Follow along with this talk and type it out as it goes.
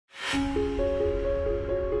Yeah.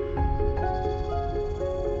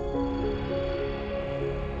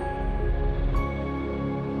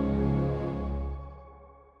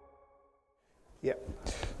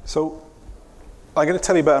 So I'm going to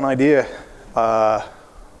tell you about an idea I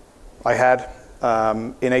had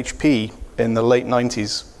in HP in the late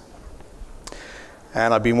 90s.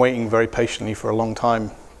 And I've been waiting very patiently for a long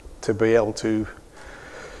time to be able to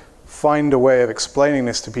find a way of explaining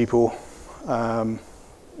this to people to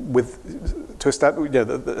establish,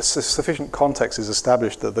 the sufficient context is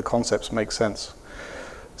established that the concepts make sense.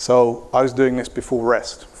 So I was doing this before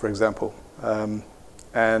REST, for example,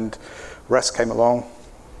 and REST came along.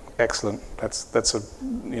 Excellent. That's a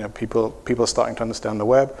people are starting to understand the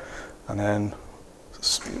web, and then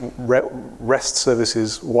REST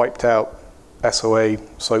services wiped out SOA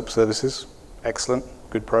SOAP services. Excellent.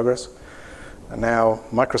 Good progress. And now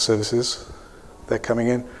microservices, they're coming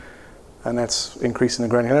in, and that's increasing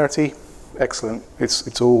the granularity. Excellent.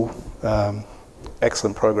 It's all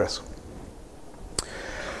excellent progress.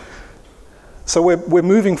 So we're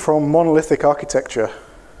moving from monolithic architecture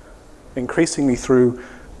increasingly through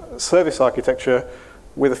service architecture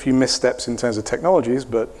with a few missteps in terms of technologies,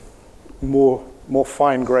 but more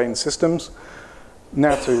fine-grained systems,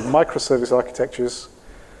 now to microservice architectures.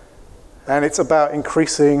 And it's about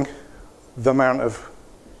increasing the amount of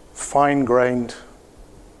fine-grained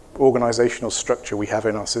organizational structure we have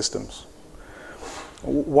in our systems.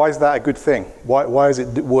 Why is that a good thing? Why is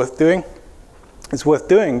it worth doing? It's worth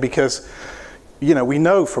doing because we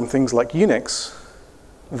know from things like Unix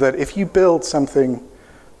that if you build something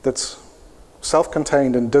that's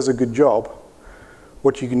self-contained and does a good job,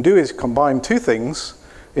 what you can do is combine two things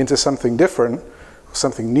into something different,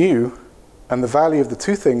 something new, and the value of the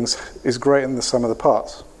two things is greater than the sum of the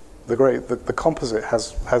parts. The composite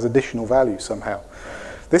has additional value somehow.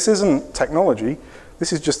 This isn't technology,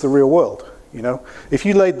 this is just the real world. If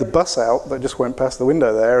you laid the bus out that just went past the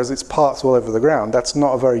window there as its parts all over the ground, that's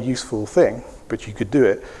not a very useful thing, but you could do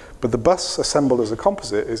it. But the bus assembled as a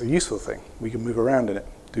composite is a useful thing. We can move around in it,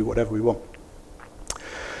 do whatever we want.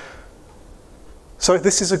 So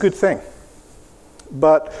this is a good thing,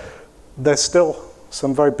 but there's still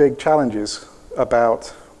some very big challenges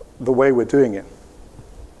about the way we're doing it.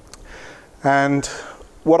 And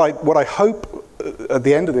what I hope at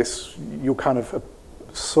the end of this, you'll kind of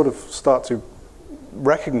sort of start to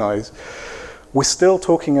recognize, we're still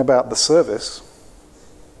talking about the service.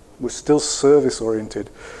 We're still service-oriented.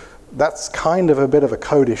 That's kind of a bit of a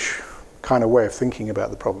codish kind of way of thinking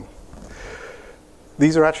about the problem.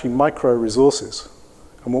 These are actually micro resources,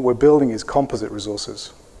 and what we're building is composite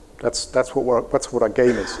resources. That's what our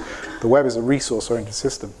game is. The web is a resource-oriented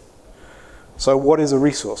system. So what is a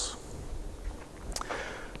resource?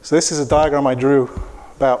 So this is a diagram I drew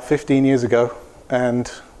about 15 years ago,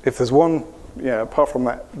 and if there's one, apart from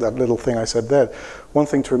that little thing I said there, one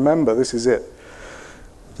thing to remember, this is it.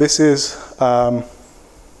 This is the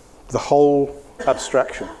whole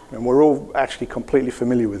abstraction, and we're all actually completely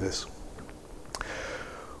familiar with this.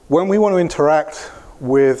 When we want to interact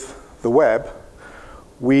with the web,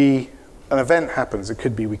 an event happens. It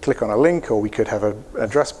could be we click on a link, or we could have an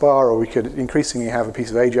address bar, or we could increasingly have a piece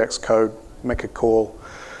of AJAX code, make a call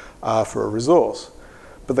for a resource.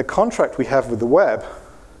 But the contract we have with the web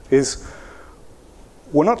is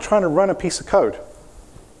we're not trying to run a piece of code.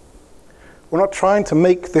 We're not trying to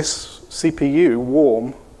make this CPU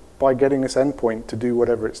warm by getting this endpoint to do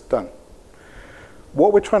whatever it's done.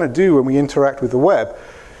 What we're trying to do when we interact with the web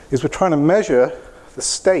is we're trying to measure the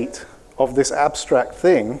state of this abstract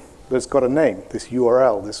thing that's got a name, this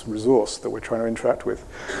URL, this resource that we're trying to interact with.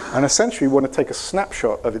 And essentially we want to take a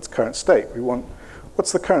snapshot of its current state. We want,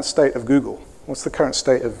 what's the current state of Google? What's the current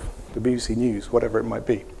state of the BBC News, whatever it might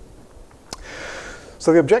be?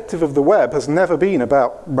 So the objective of the web has never been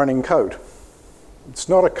about running code. It's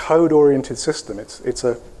not a code-oriented system. It's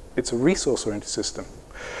a resource-oriented system.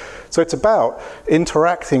 So it's about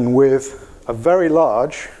interacting with a very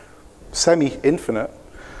large, semi-infinite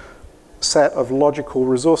set of logical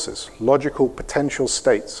resources, logical potential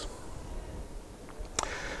states.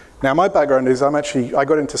 Now my background is I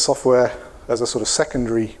got into software as a sort of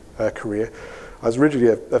secondary career. I was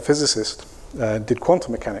originally a physicist, did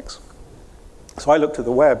quantum mechanics. So I looked at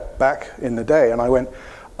the web back in the day and I went,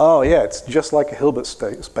 oh yeah, it's just like a Hilbert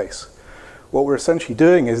space. What we're essentially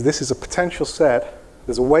doing is this is a potential set,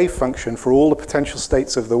 there's a wave function for all the potential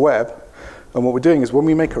states of the web, and what we're doing is when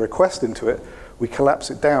we make a request into it, we collapse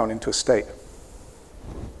it down into a state.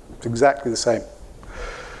 It's exactly the same.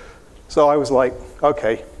 So I was like,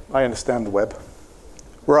 okay, I understand the web.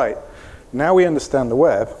 Right, now we understand the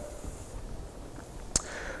web,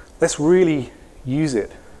 let's really use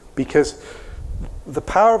it. because the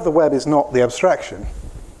power of the web is not the abstraction.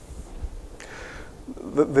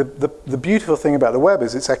 The beautiful thing about the web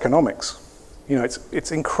is its economics. You know,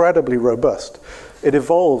 it's incredibly robust. It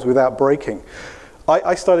evolves without breaking.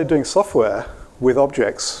 I started doing software with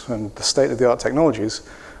objects and the state-of-the-art technologies,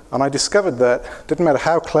 and I discovered that it didn't matter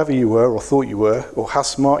how clever you were or thought you were, or how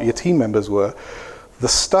smart your team members were, the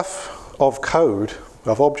stuff of code,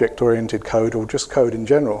 of object-oriented code, or just code in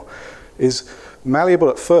general, is malleable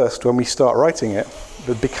at first when we start writing it,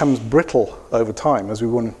 but becomes brittle over time as we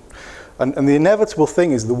want. And the inevitable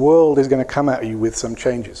thing is the world is going to come at you with some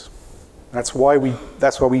changes. That's why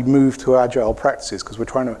we move to agile practices, because we're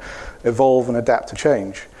trying to evolve and adapt to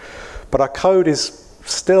change. But our code is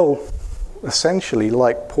still essentially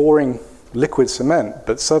like pouring liquid cement,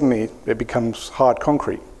 but suddenly it becomes hard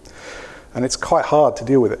concrete. And it's quite hard to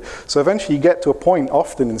deal with it. So eventually you get to a point,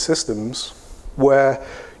 often in systems, where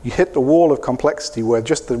you hit the wall of complexity, where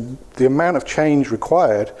just the amount of change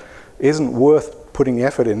required isn't worth putting the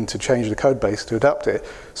effort in to change the code base to adapt it.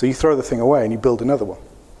 So you throw the thing away and you build another one.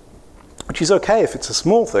 Which is okay if it's a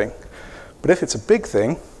small thing, but if it's a big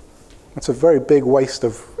thing, it's a very big waste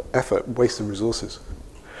of effort, waste of resources.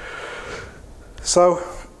 So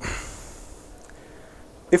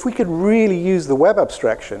if we could really use the web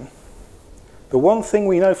abstraction, the one thing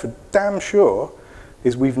we know for damn sure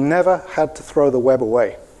is we've never had to throw the web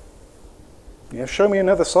away. You know, show me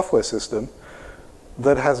another software system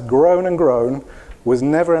that has grown and grown, was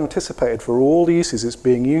never anticipated for all the uses it's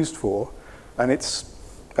being used for, and it's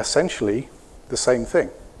essentially the same thing.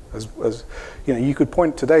 As you know, you could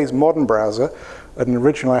point today's modern browser at an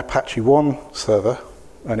original Apache 1 server,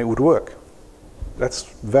 and it would work. That's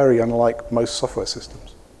very unlike most software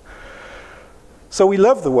systems. So we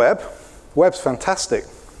love the web. Web's fantastic.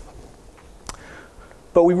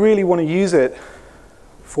 But we really want to use it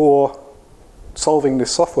for solving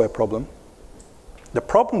this software problem. The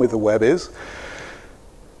problem with the web is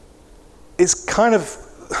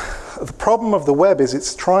the problem of the web is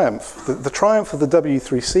its triumph. The triumph of the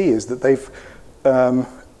W3C is that they've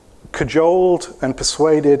cajoled and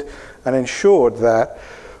persuaded and ensured that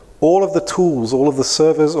all of the tools, all of the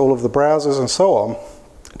servers, all of the browsers and so on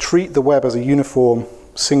treat the web as a uniform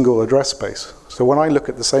single address space. So when I look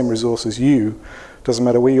at the same resource as you, doesn't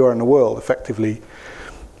matter where you are in the world, effectively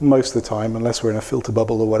most of the time, unless we're in a filter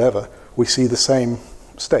bubble or whatever, we see the same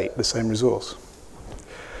state, the same resource.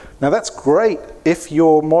 Now that's great if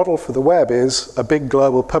your model for the web is a big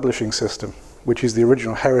global publishing system, which is the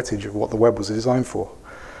original heritage of what the web was designed for.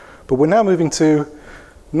 But we're now moving to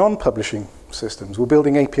non-publishing systems. We're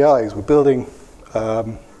building APIs, we're building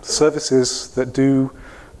services that do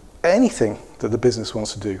anything that the business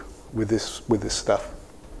wants to do with this stuff.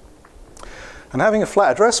 And having a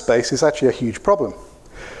flat address space is actually a huge problem,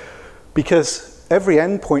 because every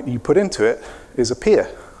endpoint you put into it is a peer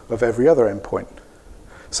of every other endpoint.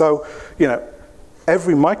 So, you know,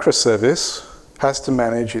 every microservice has to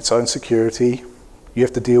manage its own security. You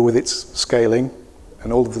have to deal with its scaling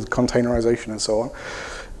and all of the containerization and so on.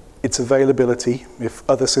 Its availability, if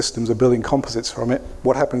other systems are building composites from it,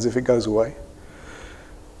 what happens if it goes away?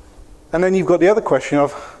 And then you've got the other question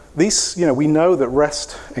of these, you know, we know that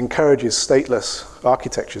REST encourages stateless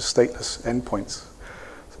architectures, stateless endpoints.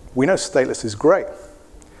 We know stateless is great.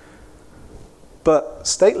 But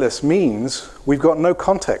stateless means we've got no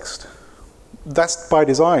context. That's by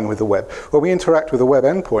design with the web. When we interact with a web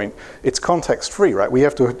endpoint, it's context-free, right? We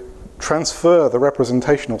have to transfer the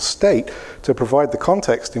representational state to provide the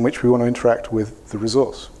context in which we want to interact with the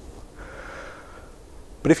resource.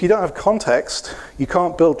 But if you don't have context, you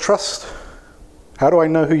can't build trust. How do I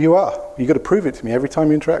know who you are? You've got to prove it to me every time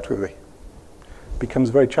you interact with me. It becomes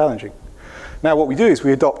very challenging. Now what we do is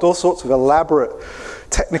we adopt all sorts of elaborate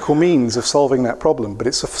technical means of solving that problem, but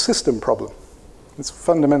it's a system problem. It's a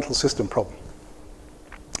fundamental system problem.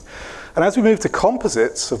 And as we move to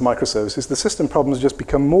composites of microservices, the system problems just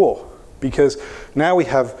become more, because now we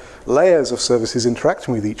have layers of services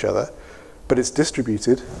interacting with each other, but it's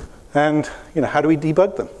distributed. And you know, how do we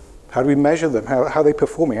debug them? How do we measure them? How are they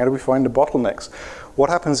performing? How do we find the bottlenecks? What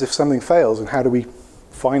happens if something fails, and how do we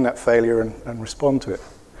find that failure and respond to it?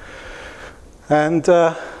 And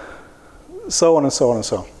so on and so on and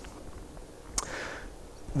so on.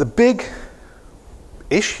 The big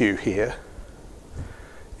issue here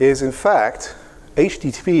is, in fact,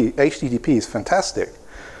 HTTP is fantastic,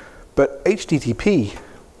 but HTTP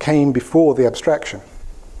came before the abstraction.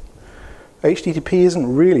 HTTP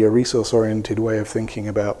isn't really a resource-oriented way of thinking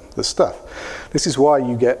about the stuff. This is why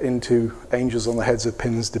you get into angels on the heads of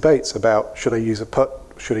pins debates about should I use a put,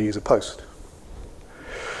 should I use a post.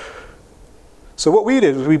 So what we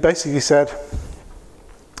did was we basically said,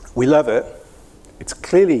 We love it. It's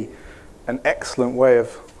clearly an excellent way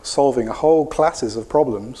of solving a whole classes of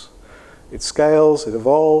problems. It scales, it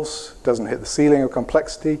evolves, doesn't hit the ceiling of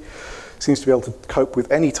complexity, seems to be able to cope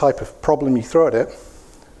with any type of problem you throw at it.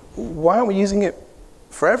 Why aren't we using it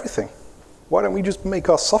for everything? Why don't we just make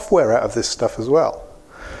our software out of this stuff as well?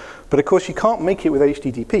 But of course, you can't make it with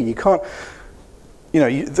HTTP. You can't,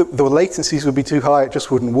 the latencies would be too high, it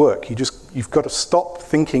just wouldn't work. You've got to stop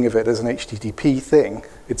thinking of it as an HTTP thing.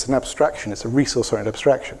 It's an abstraction, it's a resource-oriented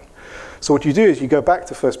abstraction. So what you do is you go back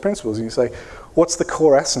to first principles and you say, what's the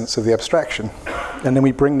core essence of the abstraction? And then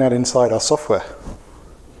we bring that inside our software.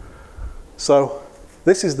 So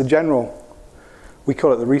this is the general, we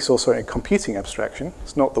call it the resource-oriented computing abstraction.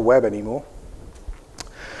 It's not the web anymore.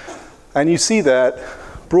 And you see that,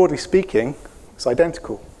 broadly speaking, it's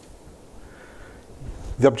identical.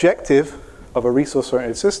 The objective of a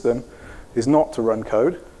resource-oriented system is not to run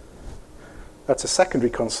code. That's a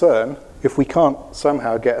secondary concern if we can't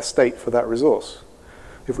somehow get a state for that resource.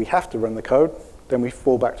 If we have to run the code, then we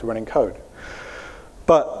fall back to running code.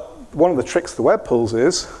 But one of the tricks the web pulls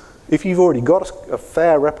is, if you've already got a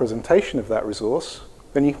fair representation of that resource,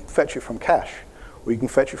 then you can fetch it from cache, or you can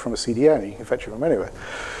fetch it from a CDN, or you can fetch it from anywhere.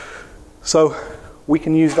 So we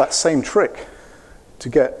can use that same trick to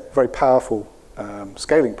get very powerful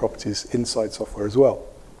scaling properties inside software as well.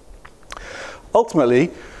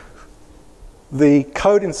 Ultimately, the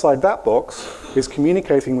code inside that box is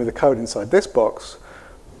communicating with the code inside this box,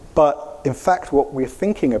 but in fact what we're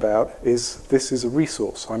thinking about is this is a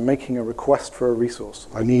resource. I'm making a request for a resource.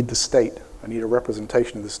 I need the state. I need a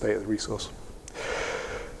representation of the state of the resource.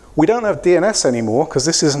 We don't have DNS anymore because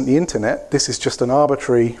this isn't the internet. This is just an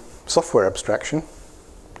arbitrary software abstraction.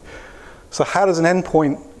 So how does an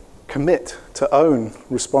endpoint commit to own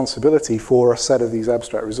responsibility for a set of these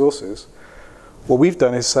abstract resources? What we've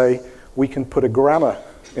done is say, we can put a grammar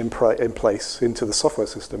in place into the software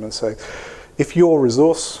system and say, if your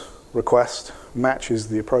resource request matches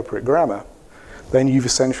the appropriate grammar, then you've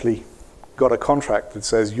essentially got a contract that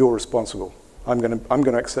says you're responsible. I'm going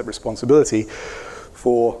to accept responsibility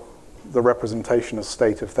for the representation of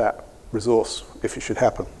state of that resource if it should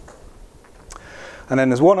happen. And then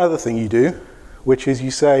there's one other thing you do, which is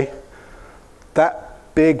you say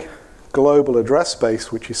that big global address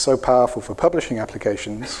space, which is so powerful for publishing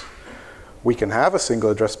applications, we can have a single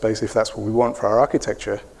address space if that's what we want for our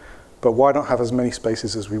architecture, but why not have as many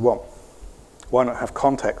spaces as we want? Why not have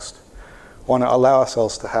context? Why not allow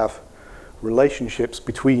ourselves to have relationships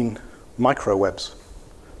between microwebs?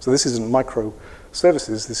 So this isn't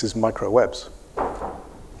microservices, this is microwebs.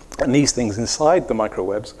 And these things inside the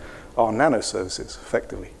microwebs are nanoservices,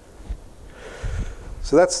 effectively.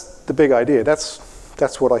 So that's the big idea. That's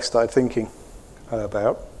what I started thinking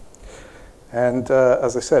about. And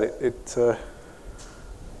as I said, it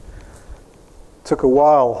took a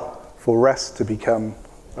while for REST to become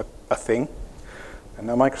a thing. And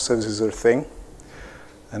now microservices are a thing.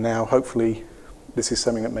 And now, hopefully, this is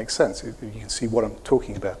something that makes sense. You can see what I'm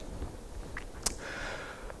talking about.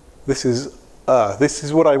 This is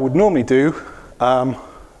what I would normally do,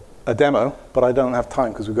 a demo, but I don't have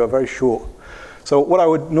time because we've got very short. So what I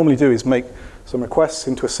would normally do is make some requests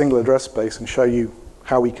into a single address space and show you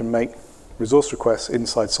how we can make resource requests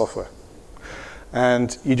inside software.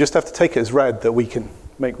 And you just have to take it as read that we can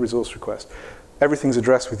make resource requests. Everything's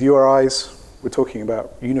addressed with URIs. We're talking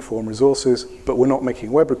about uniform resources, but we're not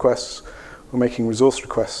making web requests. We're making resource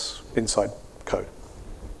requests inside code.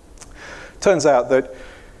 Turns out that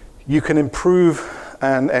you can improve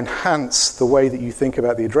and enhance the way that you think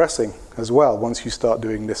about the addressing as well once you start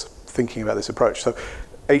doing this, thinking about this approach. So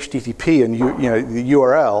HTTP and the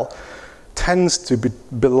URL tends to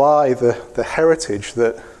belie the heritage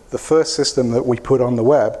that the first system that we put on the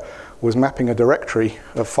web was mapping a directory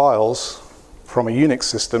of files from a Unix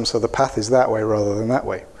system, so the path is that way rather than that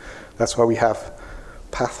way. That's why we have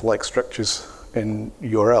path-like structures in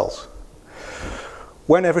URLs.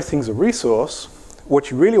 When everything's a resource, what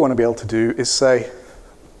you really want to be able to do is say,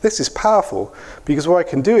 this is powerful, because what I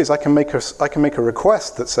can do is I can make a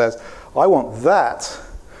request that says, I want that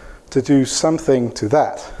to do something to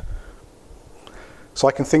that. So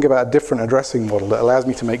I can think about a different addressing model that allows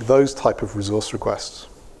me to make those type of resource requests.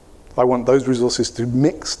 I want those resources to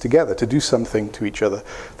mix together, to do something to each other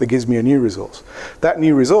that gives me a new resource. That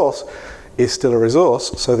new resource is still a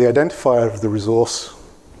resource, so the identifier of the resource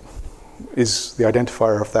is the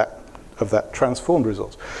identifier of that transformed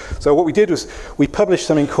resource. So what we did was we published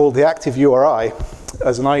something called the active URI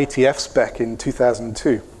as an IETF spec in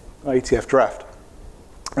 2002, IETF draft.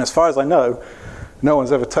 And as far as I know, no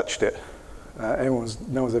one's ever touched it. No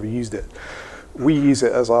one's ever used it. We use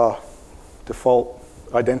it as our default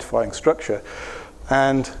identifying structure.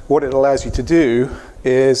 And what it allows you to do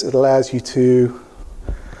is it allows you to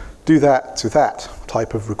do that to that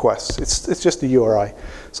type of request. It's just a URI.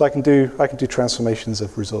 So I can do transformations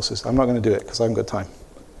of resources. I'm not going to do it because I haven't got time.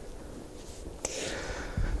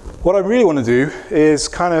 What I really want to do is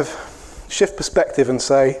kind of shift perspective and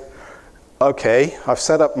say, okay, I've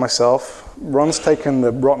set up myself. Ron's taken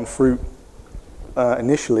the rotten fruit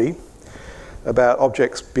initially about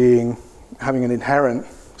objects having an inherent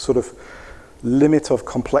sort of limit of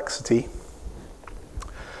complexity.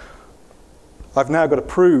 I've now got to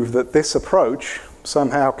prove that this approach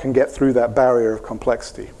somehow can get through that barrier of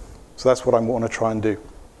complexity. So that's what I want to try and do.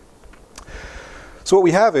 So what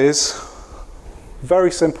we have is a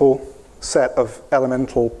very simple set of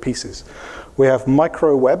elemental pieces. We have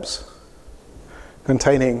microwebs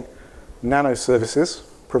containing nanoservices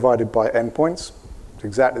provided by endpoints. It's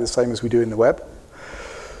exactly the same as we do in the web.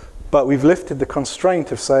 But we've lifted the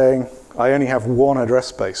constraint of saying, I only have one address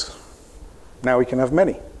space. Now we can have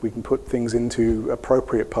many. We can put things into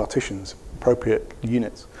appropriate partitions, appropriate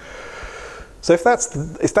units. So if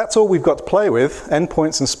that's all we've got to play with,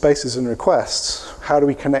 endpoints and spaces and requests, how do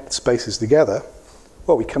we connect spaces together?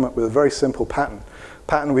 Well, we come up with a very simple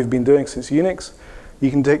pattern we've been doing since Unix.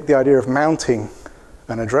 You can take the idea of mounting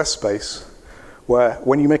an address space where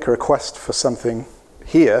when you make a request for something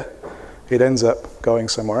here, it ends up going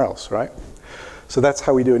somewhere else, right? So that's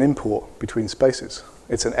how we do an import between spaces.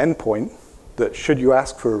 It's an endpoint that should you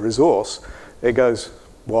ask for a resource, it goes,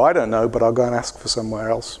 well, I don't know, but I'll go and ask for somewhere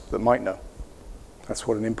else that might know. That's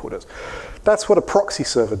what an import is. That's what a proxy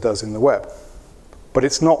server does in the web. But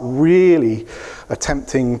it's not really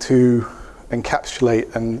attempting to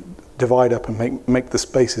encapsulate and divide up and make the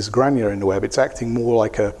spaces granular in the web. It's acting more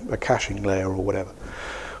like a caching layer or whatever.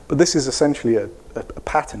 But this is essentially a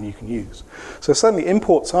pattern you can use. So suddenly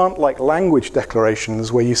imports aren't like language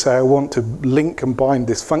declarations where you say, I want to link and bind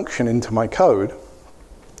this function into my code.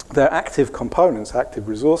 They're active components, active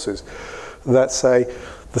resources that say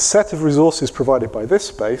the set of resources provided by this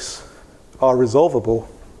space are resolvable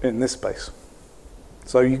in this space.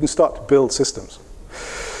 So you can start to build systems.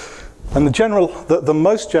 And the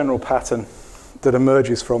most general pattern that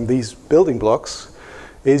emerges from these building blocks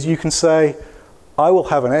is you can say, I will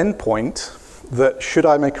have an endpoint that, should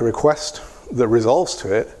I make a request that resolves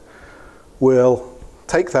to it, will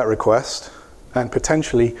take that request and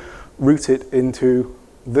potentially route it into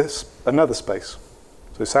another space.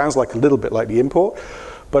 So it sounds like a little bit like the import,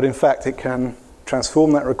 but in fact it can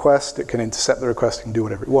transform that request, it can intercept the request, it can do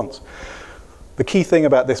whatever it wants. The key thing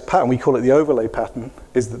about this pattern, we call it the overlay pattern,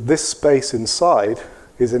 is that this space inside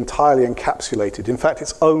is entirely encapsulated. In fact,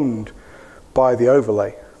 it's owned by the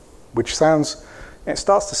overlay, which it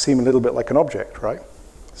starts to seem a little bit like an object, right?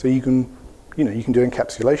 So you can do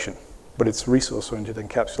encapsulation, but it's resource-oriented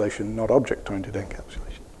encapsulation, not object-oriented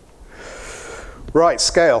encapsulation. Right,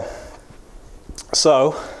 scale.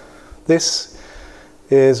 So this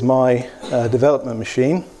is my development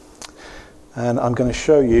machine, and I'm going to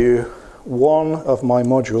show you one of my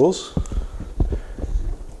modules,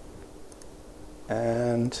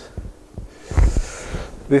 and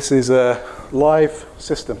this is a live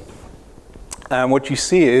system. And what you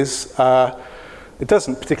see is, it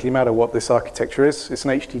doesn't particularly matter what this architecture is. It's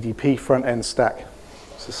an HTTP front-end stack.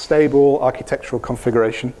 It's a stable architectural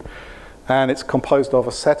configuration, and it's composed of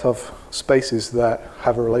a set of spaces that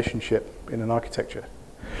have a relationship in an architecture.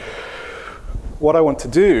 What I want to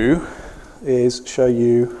do is show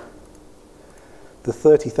you the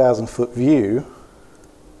 30,000-foot view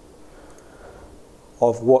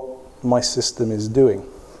of what my system is doing.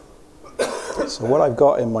 So what I've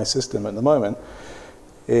got in my system at the moment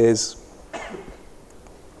is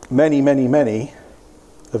many, many, many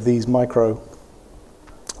of these micro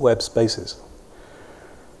web spaces.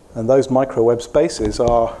 And those micro web spaces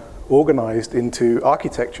are organized into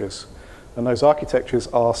architectures. And those architectures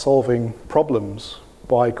are solving problems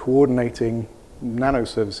by coordinating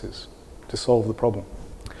nanoservices to solve the problem.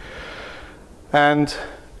 And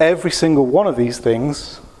every single one of these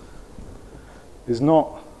things is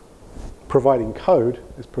not providing code,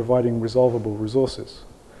 it's providing resolvable resources.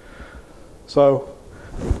 So,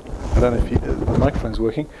 I don't know if the microphone's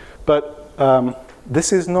working, but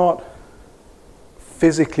this is not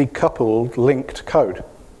physically coupled, linked code.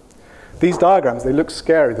 These diagrams, they look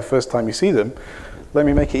scary the first time you see them. Let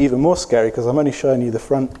me make it even more scary because I'm only showing you the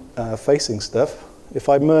front-facing stuff. If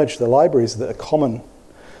I merge the libraries that are common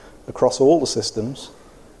across all the systems,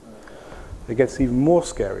 it gets even more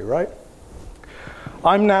scary, right?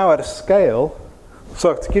 I'm now at a scale,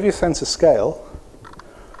 so to give you a sense of scale,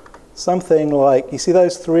 something like, you see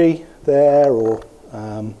those three there, or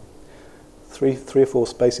 3 three or four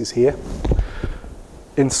spaces here.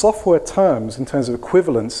 In software terms, in terms of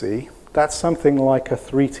equivalency, that's something like a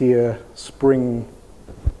 3-tier Spring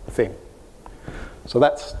thing. So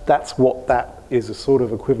that's what that is a sort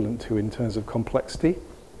of equivalent to in terms of complexity.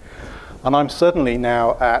 And I'm suddenly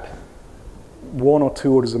now at 1 or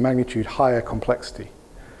 2 orders of magnitude higher complexity.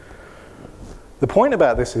 The point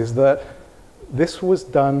about this is that this was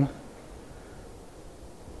done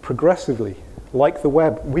progressively, like the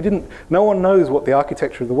web. No one knows what the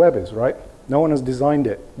architecture of the web is, right? No one has designed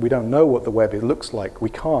it. We don't know what the web looks like. We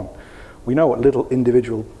can't. We know what little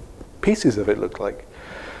individual pieces of it look like.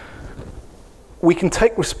 We can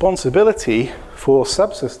take responsibility for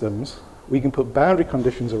subsystems. We can put boundary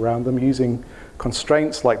conditions around them using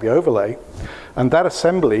constraints like the overlay, and that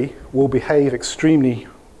assembly will behave extremely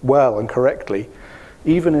well and correctly,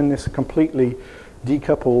 even in this completely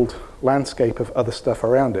decoupled landscape of other stuff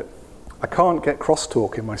around it. I can't get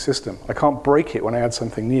crosstalk in my system. I can't break it when I add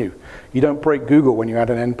something new. You don't break Google when you add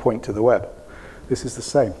an endpoint to the web. This is the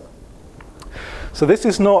same. So this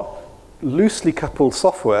is not loosely coupled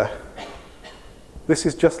software. This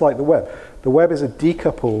is just like the web. The web is a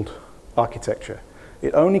decoupled architecture.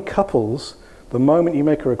 It only couples the moment you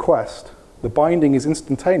make a request. The binding is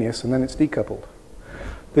instantaneous and then it's decoupled.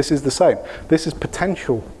 This is the same. This is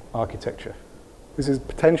potential architecture. This is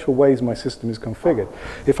potential ways my system is configured.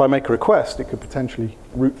 If I make a request, it could potentially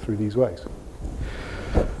route through these ways.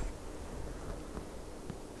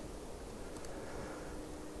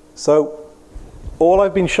 So all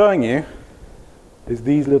I've been showing you is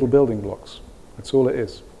these little building blocks. That's all it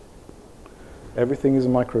is. Everything is a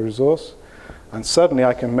micro resource, and suddenly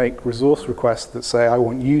I can make resource requests that say, I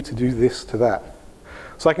want you to do this to that.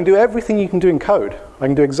 So I can do everything you can do in code. I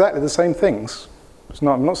can do exactly the same things.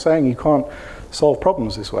 I'm not saying you can't solve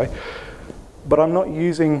problems this way, but I'm not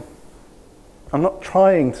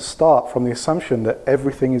trying to start from the assumption that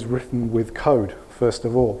everything is written with code, first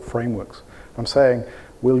of all, frameworks. I'm saying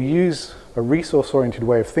we'll use a resource-oriented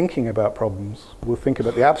way of thinking about problems. We'll think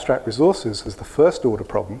about the abstract resources as the first order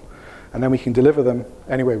problem, and then we can deliver them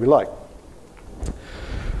any way we like.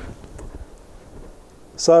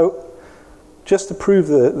 So just to prove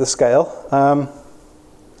the scale,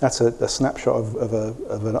 that's a snapshot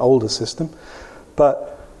of an older system.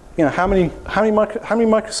 But you know, how many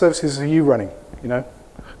microservices are you running? You know,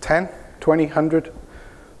 10, 20, 100,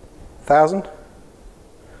 1,000? So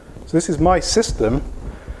this is my system.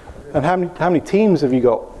 And how many teams have you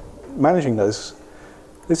got managing those?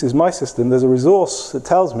 This is my system. There's a resource that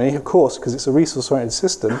tells me, of course, because it's a resource-oriented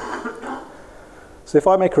system. So if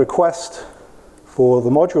I make a request for the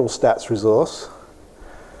module stats resource,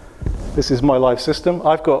 this is my live system.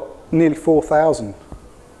 I've got nearly 4,000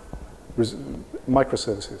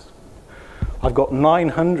 microservices. I've got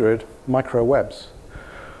 900 micro webs.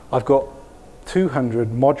 I've got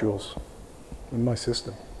 200 modules in my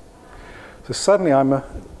system. So suddenly I'm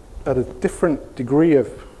at a different degree of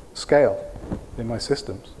scale in my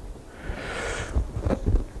systems.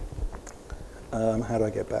 How do I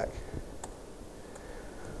get back?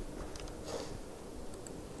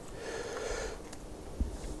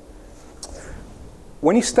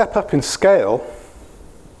 When you step up in scale,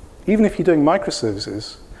 even if you're doing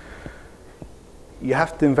microservices, you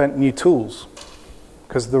have to invent new tools,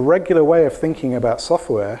 because the regular way of thinking about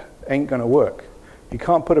software ain't going to work. You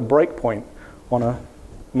can't put a breakpoint on a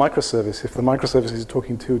microservice if the microservice is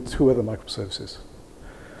talking to 2 other microservices.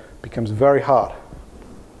 It becomes very hard.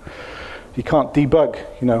 You can't debug,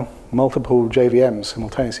 you know, multiple JVMs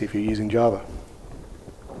simultaneously if you're using Java.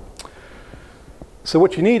 So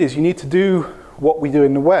what you need is you need to do what we do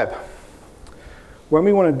in the web. When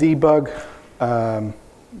we want to debug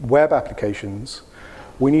web applications,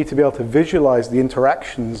 we need to be able to visualize the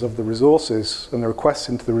interactions of the resources and the requests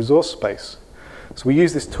into the resource space. So we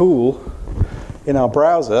use this tool in our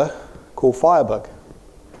browser called Firebug.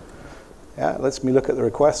 Yeah, it lets me look at the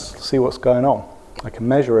requests, see what's going on. I can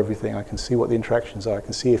measure everything. I can see what the interactions are. I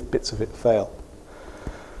can see if bits of it fail.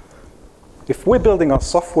 If we're building our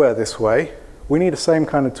software this way, we need the same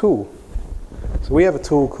kind of tool. So we have a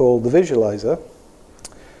tool called the visualizer.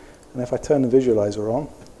 And if I turn the visualizer on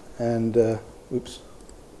and,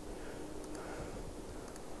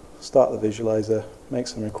 start the visualizer, make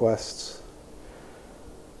some requests.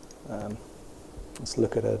 Let's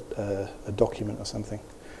look at a document or something.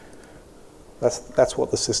 That's what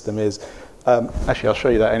the system is. Actually, I'll show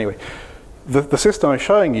you that anyway. The system I'm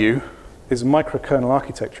showing you is microkernel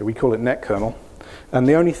architecture. We call it netkernel. And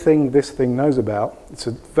the only thing this thing knows about, it's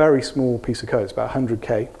a very small piece of code, it's about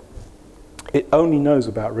 100K. It only knows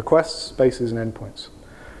about requests, spaces, and endpoints.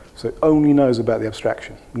 So it only knows about the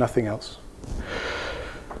abstraction, nothing else.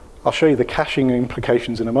 I'll show you the caching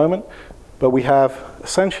implications in a moment, but we have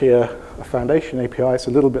essentially a foundation API. It's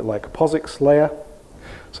a little bit like a POSIX layer,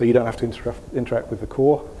 so you don't have to interact with the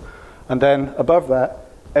core. And then above that,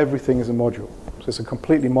 everything is a module. So it's a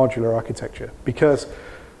completely modular architecture, because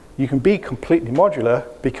you can be completely modular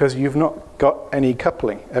because you've not got any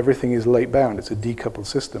coupling. Everything is late bound. It's a decoupled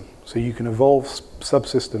system. So you can evolve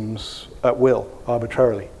subsystems at will,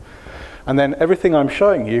 arbitrarily. And then everything I'm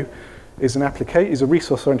showing you is a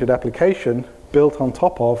resource-oriented application built on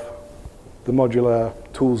top of the modular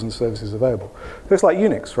tools and services available. So it's like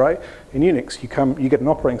Unix, right? In Unix, you get an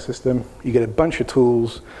operating system, you get a bunch of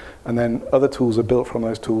tools, and then other tools are built from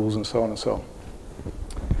those tools, and so on and so on.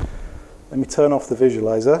 Let me turn off the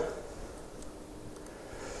visualizer.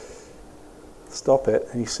 Stop it,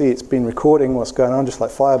 and you see it's been recording what's going on, just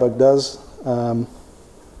like Firebug does.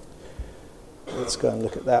 Let's go and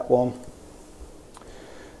look at that one.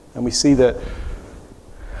 And we see that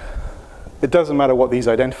it doesn't matter what these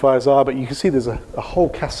identifiers are, but you can see there's a whole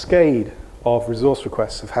cascade of resource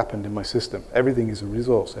requests have happened in my system. Everything is a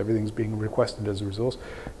resource. Everything's being requested as a resource,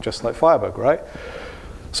 just like Firebug, right?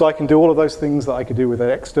 So I can do all of those things that I could do with an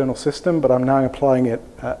external system, but I'm now applying it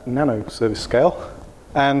at nano service scale.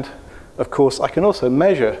 And of course, I can also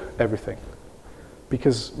measure everything,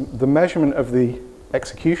 because the measurement of the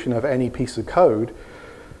execution of any piece of code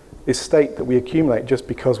is state that we accumulate just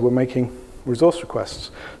because we're making resource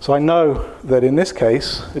requests. So I know that in this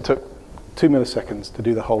case, it took 2 milliseconds to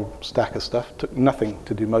do the whole stack of stuff. It took nothing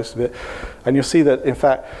to do most of it. And you'll see that, in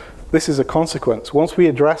fact, this is a consequence. Once we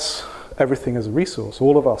address everything as a resource,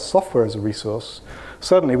 all of our software as a resource,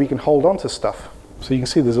 suddenly we can hold on to stuff. So you can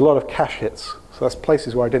see there's a lot of cache hits. So that's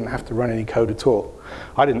places where I didn't have to run any code at all.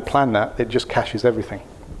 I didn't plan that. It just caches everything.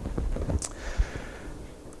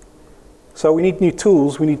 So we need new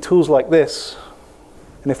tools. We need tools like this.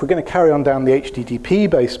 And if we're going to carry on down the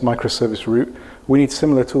HTTP-based microservice route, we need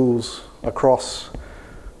similar tools across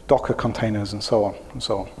Docker containers and so on and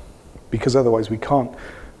so on. Because otherwise we can't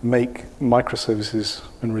make microservices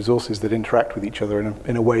and resources that interact with each other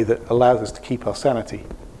in a way that allows us to keep our sanity.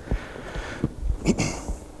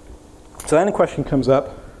 So then the question comes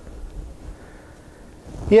up,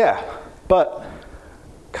 yeah, but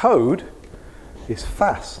code is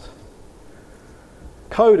fast.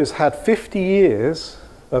 Code has had 50 years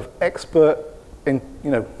of expert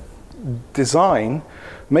design,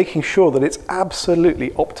 making sure that it's absolutely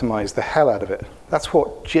optimized the hell out of it. That's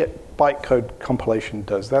what JIT bytecode compilation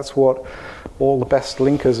does. That's what all the best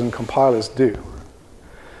linkers and compilers do.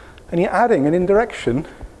 And you're adding an indirection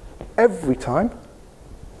every time.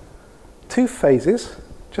 2 phases,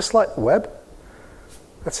 just like the web.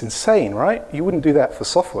 That's insane, right? You wouldn't do that for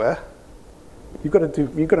software. You've got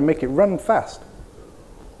to make it run fast.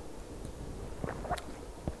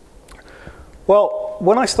 Well,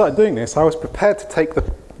 when I started doing this, I was prepared to take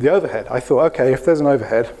the overhead. I thought, okay, if there's an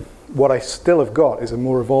overhead, what I still have got is a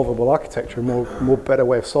more evolvable architecture, a more better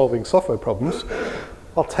way of solving software problems.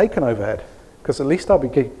 I'll take an overhead, because at least I'll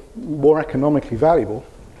be more economically valuable.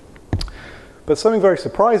 But something very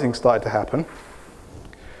surprising started to happen,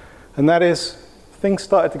 and that is things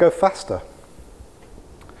started to go faster.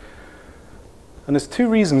 And there's 2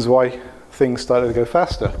 reasons why things started to go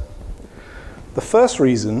faster. The first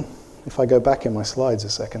reason, if I go back in my slides a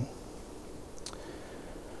second,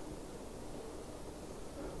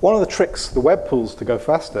 one of the tricks the web pulls to go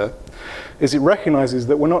faster is it recognizes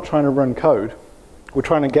that we're not trying to run code. We're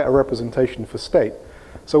trying to get a representation for state.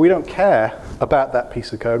 So we don't care about that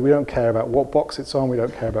piece of code. We don't care about what box it's on. We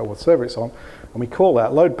don't care about what server it's on. And we call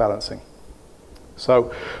that load balancing.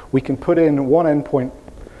 So we can put in one endpoint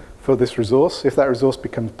for this resource. If that resource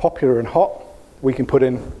becomes popular and hot, we can put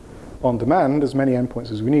in on demand as many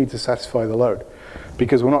endpoints as we need to satisfy the load.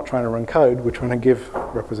 Because we're not trying to run code, we're trying to give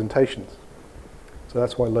representations. So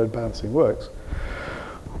that's why load balancing works.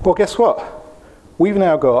 Well, guess what? We've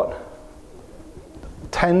now got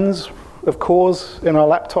tens of cores in our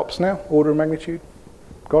laptops now, order of magnitude.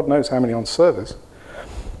 God knows how many on servers.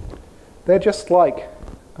 They're just like,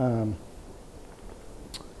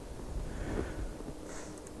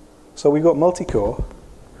 so we've got multi-core.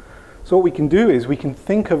 So what we can do is we can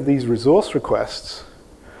think of these resource requests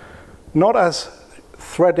not as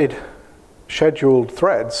threaded, scheduled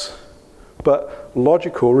threads, but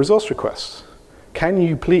logical resource requests. Can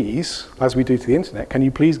you please, as we do to the internet, can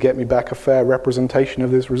you please get me back a fair representation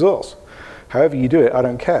of this resource? However you do it, I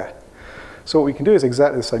don't care. So what we can do is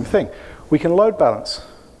exactly the same thing. We can load balance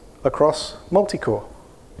across multi-core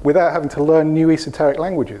without having to learn new esoteric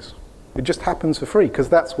languages. It just happens for free, because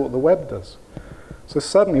that's what the web does. So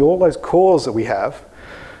suddenly all those cores that we have,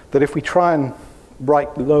 that if we try and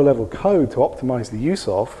write low-level code to optimize the use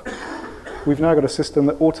of, we've now got a system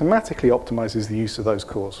that automatically optimizes the use of those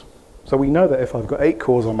cores. So we know that if I've got 8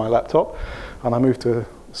 cores on my laptop and I move to a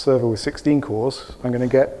server with 16 cores, I'm going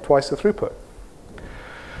to get twice the throughput.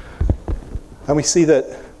 And we see that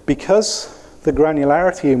because the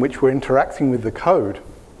granularity in which we're interacting with the code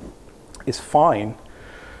is fine,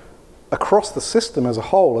 across the system as a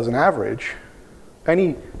whole, as an average,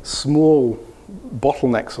 any small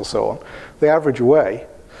bottlenecks or so on, they average away.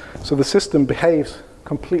 So the system behaves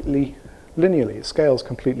completely linearly. It scales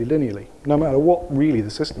completely linearly, no matter what really the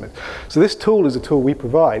system is. So this tool is a tool we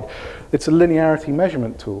provide. It's a linearity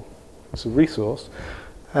measurement tool. It's a resource.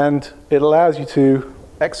 And it allows you to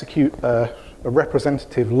execute a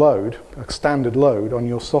representative load, a standard load on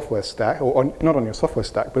your software stack, or not on your software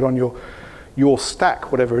stack, but on your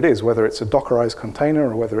stack, whatever it is, whether it's a Dockerized container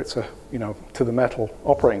or whether it's a to the metal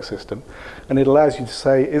operating system. And it allows you to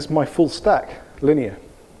say, is my full stack linear?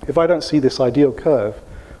 If I don't see this ideal curve,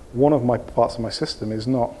 one of my parts of my system is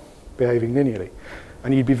not behaving linearly.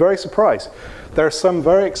 And you'd be very surprised. There are some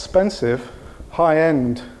very expensive,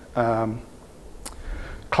 high-end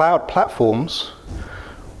cloud platforms,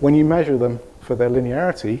 when you measure them for their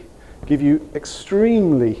linearity, give you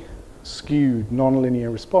extremely skewed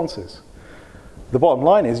nonlinear responses. The bottom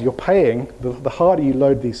line is you're paying, the harder you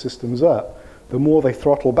load these systems up, the more they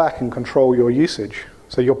throttle back and control your usage.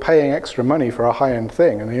 So you're paying extra money for a high-end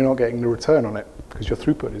thing and you're not getting the return on it because your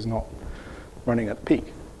throughput is not running at peak.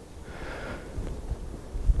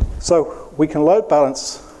 So we can load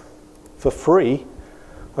balance for free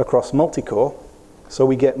across multi-core, so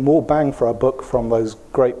we get more bang for our buck from those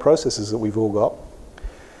great processors that we've all got.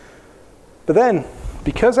 But then,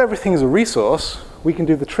 because everything's a resource, we can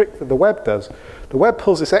do the trick that the web does. The web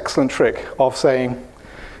pulls this excellent trick of saying,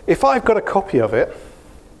 if I've got a copy of it,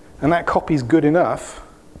 and that copy's good enough,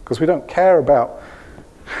 because we don't care about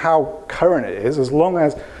how current it is, as long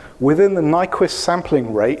as within the Nyquist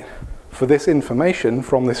sampling rate for this information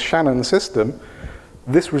from this Shannon system,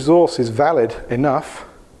 this resource is valid enough,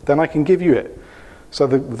 then I can give you it. So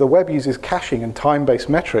the web uses caching and time-based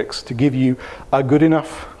metrics to give you a good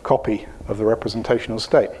enough copy of the representational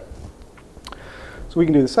state. So we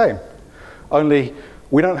can do the same, only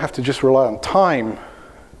we don't have to just rely on time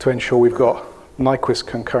to ensure we've got Nyquist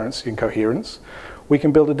concurrency and coherence. We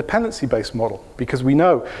can build a dependency-based model because we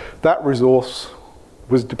know that resource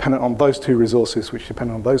was dependent on those 2 resources, which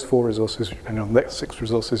depend on those 4 resources, which depend on the next 6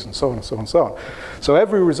 resources, and so on and so on and so on. So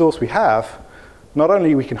every resource we have, not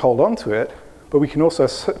only we can hold on to it, but we can also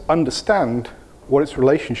understand what its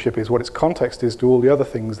relationship is, what its context is to all the other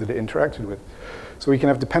things that it interacted with. So we can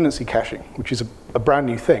have dependency caching, which is a brand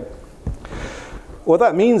new thing. What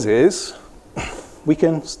that means is we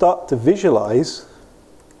can start to visualize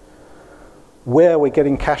where we're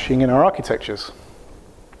getting caching in our architectures.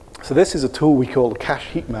 So this is a tool we call the cache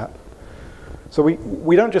heat map. So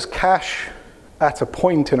we don't just cache at a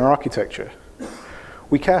point in our architecture.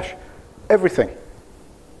 We cache everything.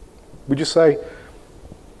 We just say,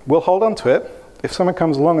 we'll hold on to it. If someone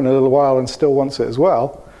comes along in a little while and still wants it as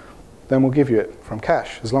well, then we'll give you it from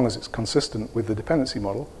cache, as long as it's consistent with the dependency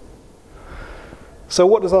model. So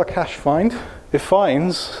what does our cache find? It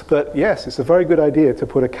finds that, yes, it's a very good idea to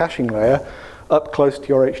put a caching layer up close to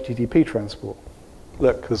your HTTP transport.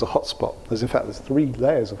 Look, there's a hotspot. In fact, there's 3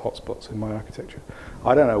 layers of hotspots in my architecture.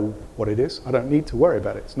 I don't know what it is. I don't need to worry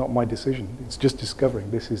about it. It's not my decision. It's just discovering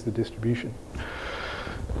this is the distribution.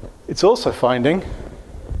 It's also finding,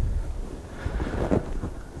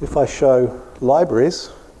 if I show libraries,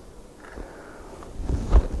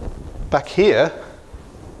 back here,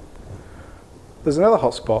 there's another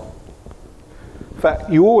hotspot. In fact,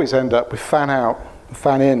 you always end up with fan out,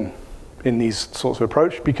 fan in these sorts of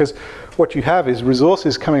approach, because what you have is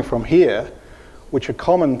resources coming from here, which are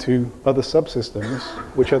common to other subsystems,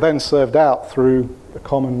 which are then served out through a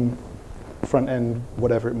common front end,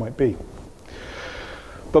 whatever it might be.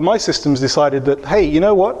 But my system's decided that, hey, you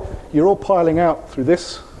know what? You're all piling out through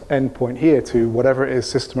this endpoint here to whatever it is,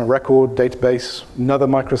 system of record, database, another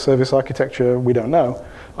microservice architecture, we don't know.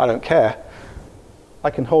 I don't care.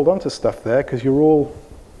 I can hold on to stuff there because you're all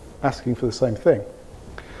asking for the same thing.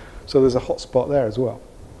 So there's a hotspot there as well.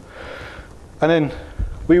 And then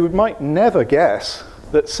we might never guess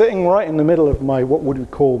that sitting right in the middle of my, what would we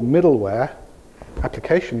call middleware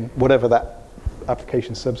application, whatever that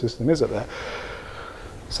application subsystem is up there,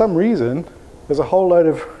 some reason there's a whole load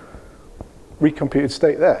of recomputed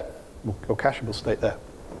state there, or cacheable state there.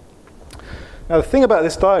 Now the thing about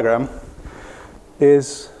this diagram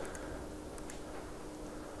is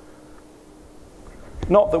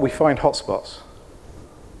not that we find hotspots.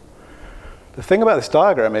 The thing about this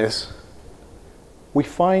diagram is we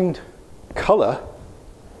find color,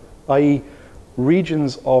 i.e.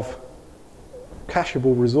 regions of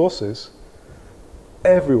cacheable resources,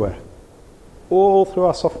 everywhere, all through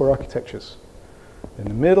our software architectures. In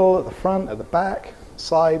the middle, at the front, at the back,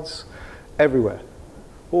 sides, everywhere,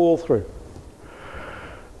 all through.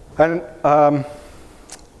 And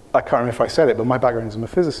I can't remember if I said it, but my background is I'm a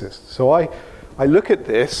physicist. So I look at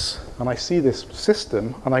this, and I see this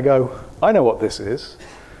system, and I go, I know what this is.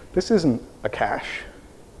 This isn't a cache.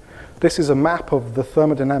 This is a map of the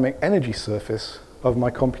thermodynamic energy surface of my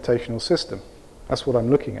computational system. That's what I'm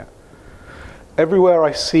looking at. Everywhere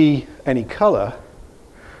I see any color,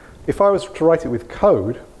 if I was to write it with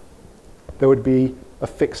code, there would be a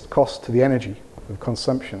fixed cost to the energy of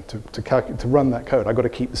consumption to run that code. I've got to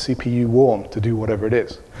keep the CPU warm to do whatever it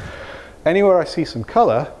is. Anywhere I see some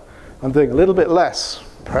color, I'm doing a little bit less,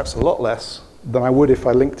 perhaps a lot less, than I would if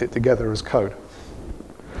I linked it together as code.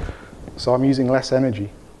 So I'm using less energy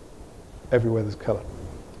everywhere there's color.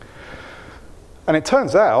 And it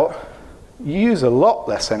turns out you use a lot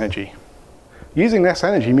less energy. Using less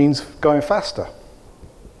energy means going faster.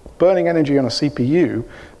 Burning energy on a CPU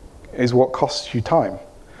is what costs you time.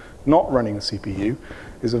 Not running a CPU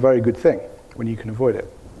is a very good thing when you can avoid it.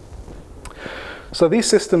 So these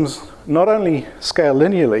systems not only scale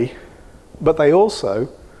linearly, but they also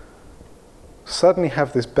suddenly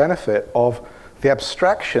have this benefit of the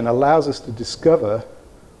abstraction allows us to discover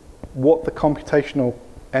what the computational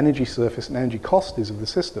energy surface and energy cost is of the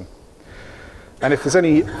system. And if there's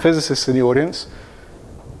any physicists in the audience,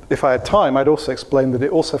 if I had time, I'd also explain that it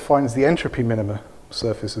also finds the entropy minima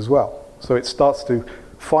surface as well. So it starts to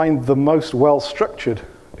find the most well-structured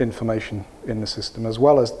information in the system as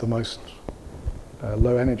well as the most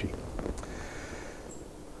low energy.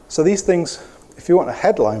 So these things, if you want a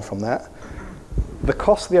headline from that, the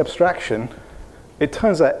cost of the abstraction, it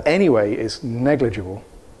turns out anyway is negligible.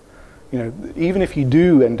 You know, even if you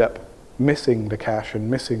do end up missing the cache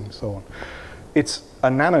and missing so on, it's a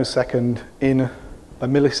nanosecond in a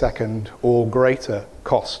millisecond or greater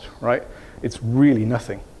cost, right? It's really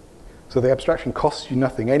nothing. So the abstraction costs you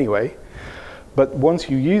nothing anyway, but once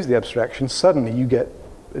you use the abstraction, suddenly you get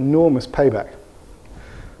enormous payback.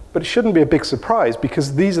 But it shouldn't be a big surprise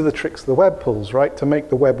because these are the tricks the web pulls, right, to make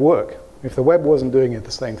the web work. If the web wasn't doing it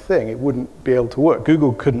the same thing, it wouldn't be able to work.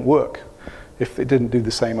 Google couldn't work if it didn't do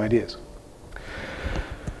the same ideas.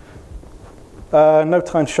 No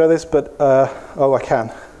time to show this, but oh, I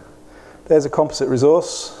can. There's a composite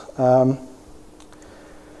resource.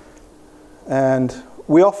 And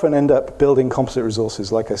we often end up building composite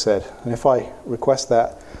resources, like I said. And if I request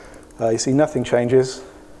that, you see nothing changes.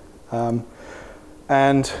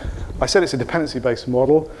 And I said it's a dependency-based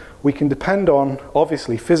model. We can depend on,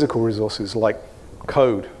 obviously, physical resources like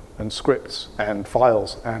code and scripts and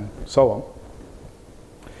files and so on.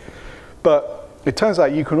 But it turns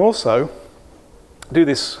out you can also do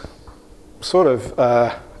this sort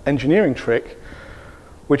of engineering trick,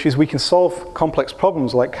 which is we can solve complex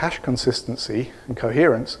problems like cache consistency and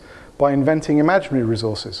coherence by inventing imaginary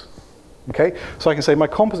resources. Okay, so I can say my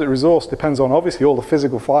composite resource depends on obviously all the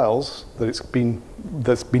physical files that's been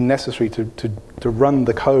necessary to run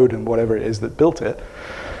the code and whatever it is that built it.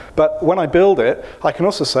 But when I build it, I can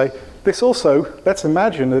also say this also, let's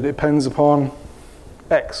imagine that it depends upon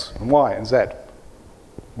X and Y and Z.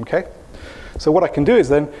 Okay, so what I can do is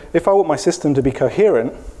then, if I want my system to be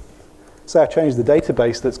coherent, say I change the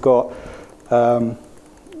database that's got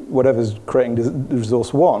whatever's creating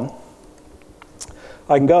resource 1,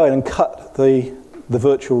 I can go in and cut the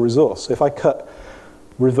virtual resource. So if I cut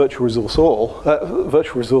virtual resource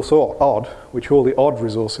odd, which all the odd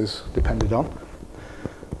resources depended on,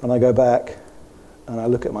 and I go back and I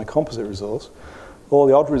look at my composite resource, all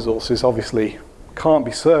the odd resources obviously can't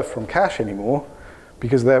be served from cache anymore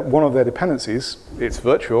because one of their dependencies, it's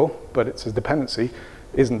virtual, but it's a dependency,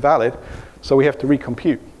 isn't valid, so we have to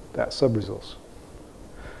recompute that sub-resource.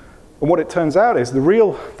 And what it turns out is the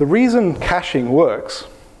reason caching works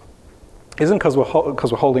isn't because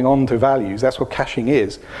we're holding on to values. That's what caching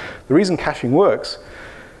is. The reason caching works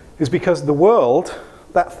is because the world,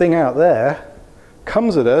 that thing out there,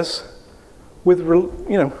 comes at us with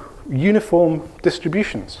uniform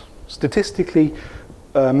distributions, statistically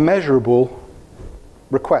measurable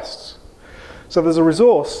requests. So there's a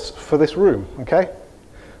resource for this room, okay?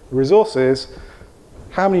 The resource is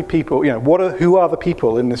how many people, who are the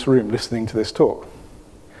people in this room listening to this talk?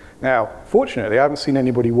 Now, fortunately, I haven't seen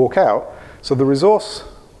anybody walk out, so the resource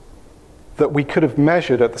that we could have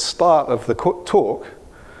measured at the start of the talk,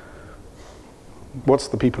 what's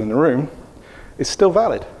the people in the room, is still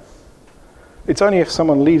valid. It's only if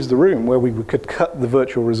someone leaves the room where we could cut the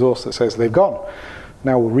virtual resource that says they've gone.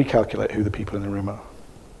 Now we'll recalculate who the people in the room are.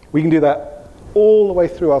 We can do that all the way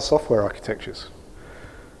through our software architectures.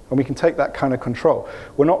 And we can take that kind of control.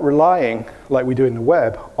 We're not relying, like we do in the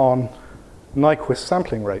web, on Nyquist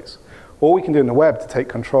sampling rates. All we can do in the web to take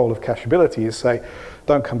control of cacheability is say,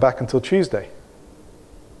 don't come back until Tuesday.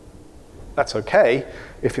 That's okay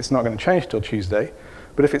if it's not going to change till Tuesday.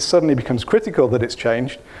 But if it suddenly becomes critical that it's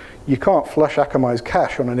changed, you can't flush Akamai's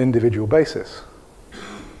cache on an individual basis.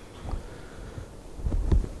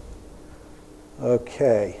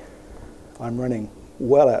 Okay, I'm running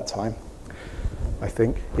well out of time, I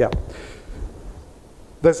think. Yeah.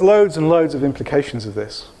 There's loads and loads of implications of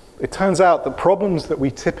this. It turns out that problems that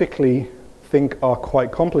we typically think are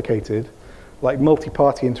quite complicated, like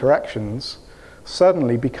multi-party interactions,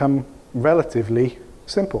 suddenly become relatively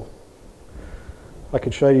simple. I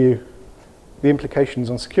could show you the implications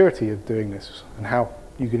on security of doing this and how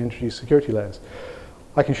you can introduce security layers.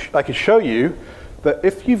 I could show you that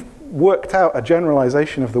if you've worked out a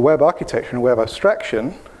generalization of the web architecture and web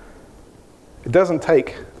abstraction, it doesn't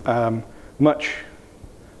take much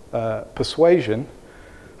persuasion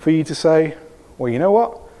for you to say, well, you know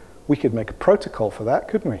what? We could make a protocol for that,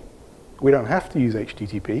 couldn't we? We don't have to use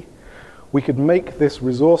HTTP. We could make this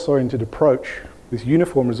resource-oriented approach, this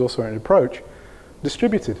uniform resource-oriented approach,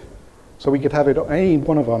 distributed. So we could have it on any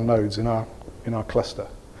one of our nodes in our cluster.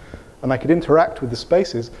 And I could interact with the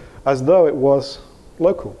spaces as though it was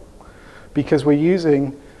local, because we're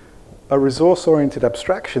using a resource-oriented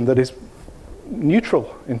abstraction that is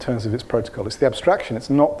neutral in terms of its protocol. It's the abstraction. It's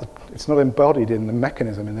not embodied in the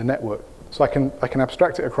mechanism in the network. So I can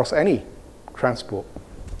abstract it across any transport.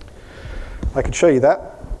 I can show you that.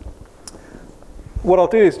 What I'll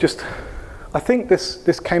do is just, I think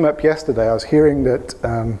this came up yesterday. I was hearing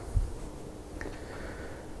that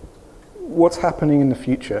what's happening in the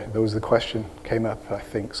future? There was the question came up, I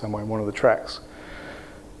think, somewhere in one of the tracks.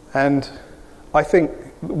 And I think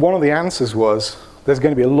one of the answers was there's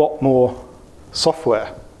going to be a lot more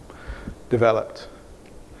software developed.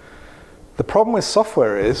 The problem with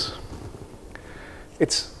software is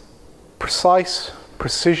it's precise,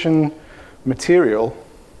 precision material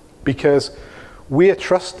because we are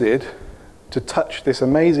trusted to touch this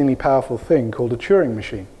amazingly powerful thing called a Turing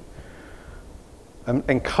machine and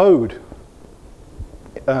encode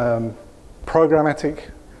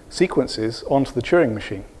programmatic sequences onto the Turing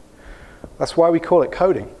machine. That's why we call it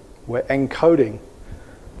coding. We're encoding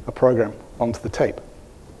a program onto the tape.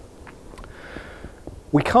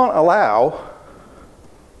 We can't allow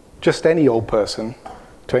just any old person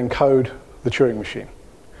to encode the Turing machine.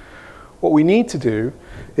 What we need to do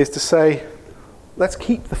is to say, let's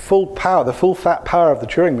keep the full power, the full fat power of the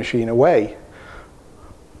Turing machine away,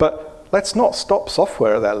 but let's not stop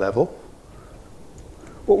software at that level.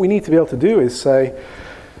 What we need to be able to do is say,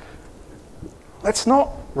 let's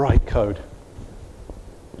not write code.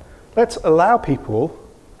 Let's allow people,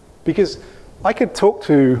 because I could talk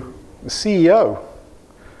to the CEO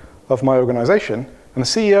of my organization, and the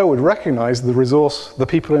CEO would recognize the resource, the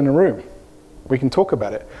people in the room. We can talk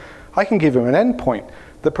about it. I can give him an endpoint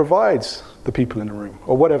that provides the people in the room,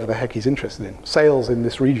 or whatever the heck he's interested in, sales in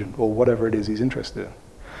this region, or whatever it is he's interested in.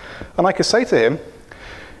 And I could say to him,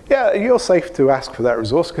 yeah, you're safe to ask for that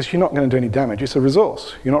resource because you're not going to do any damage. It's a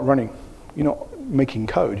resource. You're not making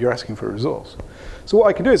code, you're asking for a resource. So what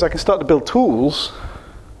I can do is I can start to build tools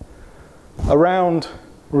around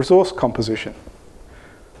resource composition.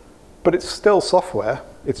 But it's still software.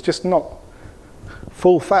 It's just not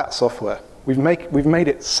full-fat software. We've made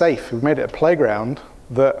it safe. We've made it a playground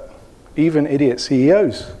that even idiot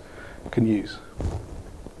CEOs can use.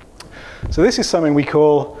 So this is something we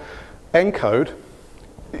call encode.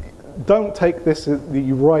 Don't take this,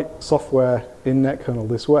 you write software in netkernel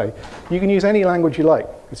this way. You can use any language you like.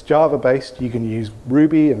 It's Java-based. You can use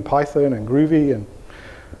Ruby and Python and Groovy. And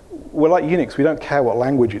we're like Unix. We don't care what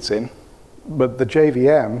language it's in. But the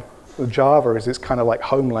JVM, the Java, is its kind of like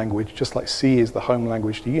home language, just like C is the home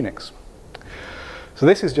language to Unix. So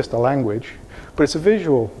this is just a language, but it's a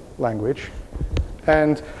visual language.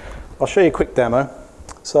 And I'll show you a quick demo.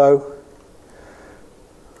 So,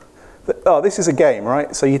 this is a game,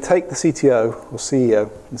 right? So you take the CTO or CEO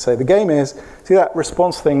and say, the game is, see that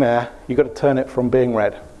response thing there? You've got to turn it from being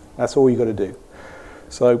red. That's all you've got to do.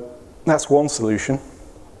 So that's one solution.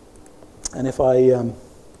 And if I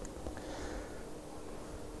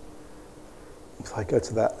go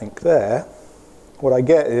to that link there, what I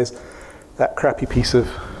get is that crappy piece of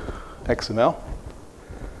XML.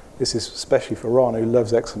 This is especially for Ron, who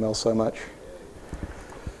loves XML so much.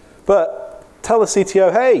 But tell the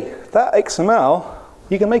CTO, hey, that XML,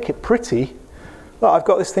 you can make it pretty. Look, I've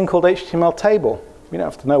got this thing called HTML table. You don't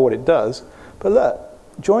have to know what it does. But look,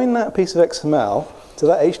 join that piece of XML to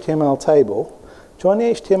that HTML table, join the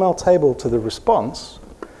HTML table to the response,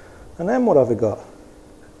 and then what have I got?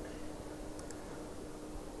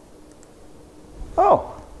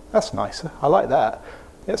 Oh, that's nicer. I like that.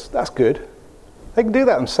 Yes, that's good. They can do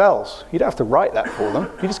that themselves. You don't have to write that for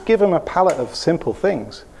them. You just give them a palette of simple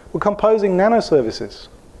things. We're composing nanoservices.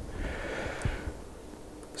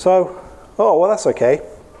 So, oh, well, that's okay.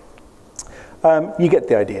 You get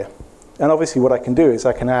the idea. And obviously what I can do is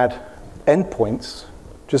I can add endpoints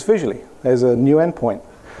just visually. There's a new endpoint.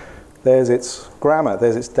 There's its grammar.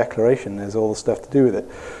 There's its declaration. There's all the stuff to do with it.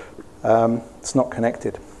 It's not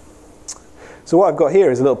connected. So what I've got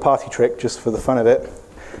here is a little party trick just for the fun of it.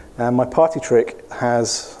 And my party trick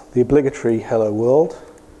has the obligatory hello world.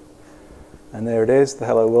 And there it is, the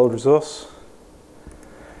hello world resource.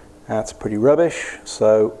 That's pretty rubbish.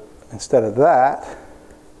 So instead of that,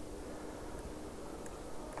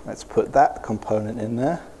 let's put that component in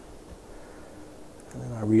there. And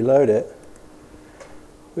then I reload it.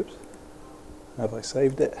 Whoops. Have I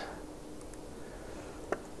saved it?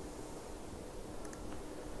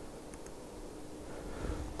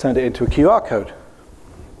 Turned it into a QR code.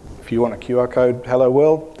 If you want a QR code, hello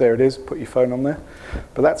world, there it is, put your phone on there.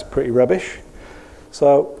 But that's pretty rubbish.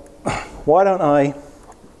 So why don't I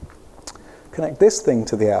connect this thing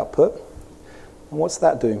to the output? And what's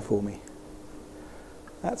that doing for me?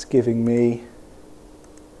 That's giving me,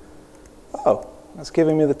 oh, that's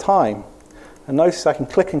giving me the time. And notice I can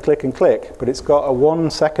click and click and click, but it's got a 1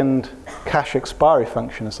 second cache expiry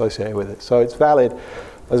function associated with it. So it's valid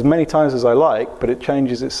as many times as I like, but it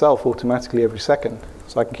changes itself automatically every second.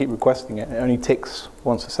 So I can keep requesting it. It only ticks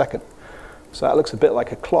once a second. So that looks a bit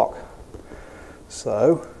like a clock.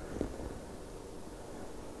 So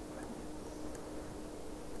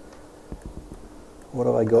what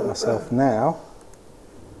have I got myself now?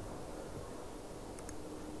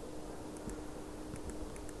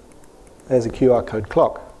 There's a QR code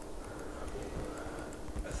clock.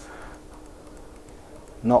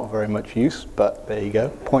 Not very much use, but there you go.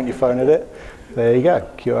 Point your phone at it. There you go,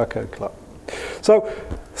 QR code clock. So,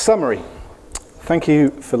 summary. Thank you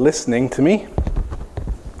for listening to me.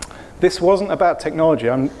 This wasn't about technology.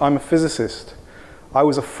 I'm a physicist. I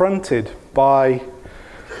was affronted by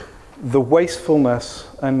the wastefulness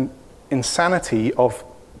and insanity of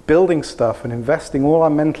building stuff and investing all our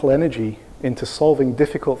mental energy into solving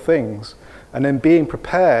difficult things and then being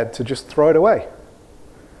prepared to just throw it away.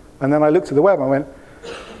 And then I looked at the web and I went,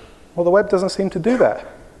 well, the web doesn't seem to do that.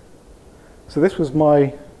 So this was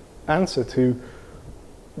my answer to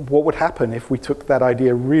what would happen if we took that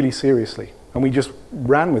idea really seriously and we just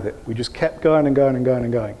ran with it. We just kept going and going and going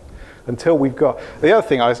and going until we've got... The other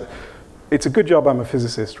thing is, it's a good job I'm a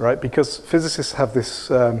physicist, right? Because physicists have this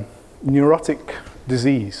neurotic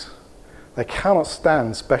disease. They cannot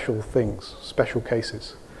stand special things, special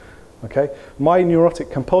cases. Okay? My neurotic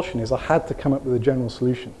compulsion is I had to come up with a general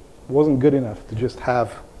solution. It wasn't good enough to just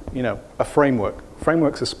have, you know, a framework.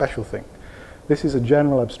 Framework's a special thing. This is a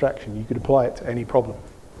general abstraction. You could apply it to any problem.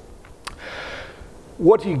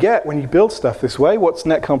 What do you get when you build stuff this way? What's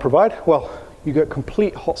Netcom provide? Well, you get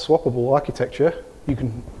complete hot swappable architecture. You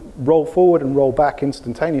can roll forward and roll back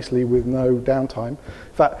instantaneously with no downtime.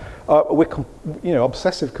 In fact,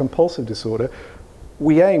 obsessive compulsive disorder,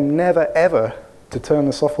 we aim never ever to turn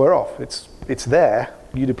the software off. It's there.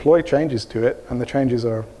 You deploy changes to it, and the changes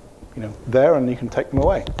are, there, and you can take them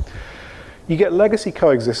away. You get legacy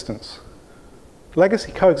coexistence.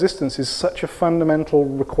 Legacy coexistence is such a fundamental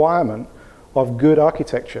requirement of good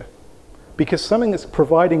architecture, because something that's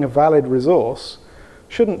providing a valid resource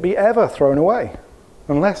shouldn't be ever thrown away,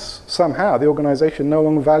 unless somehow the organization no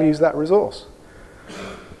longer values that resource.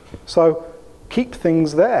 So keep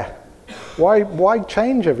things there. Why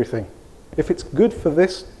change everything? If it's good for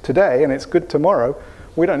this today and it's good tomorrow,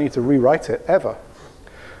 we don't need to rewrite it ever.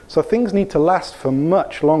 So things need to last for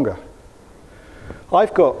much longer.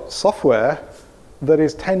 I've got software that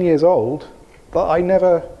is 10 years old that I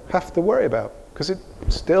never have to worry about because it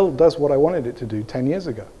still does what I wanted it to do 10 years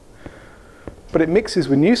ago. But it mixes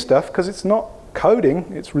with new stuff because it's not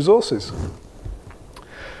coding, it's resources.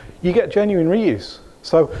 You get genuine reuse.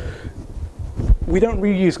 So we don't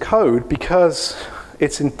reuse code because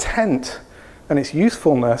its intent and its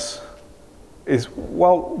usefulness is,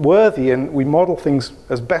 well, worthy, and we model things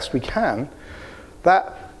as best we can.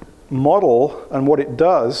 That model and what it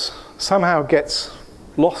does somehow gets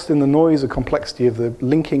lost in the noise and complexity of the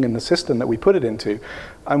linking and the system that we put it into,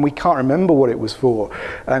 and we can't remember what it was for,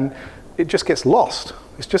 and it just gets lost.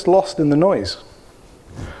 It's just lost in the noise.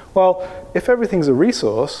 Well, if everything's a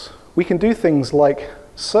resource, we can do things like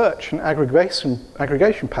search and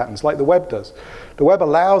aggregation patterns like the web does. The web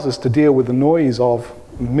allows us to deal with the noise of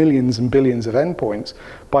millions and billions of endpoints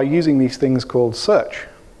by using these things called search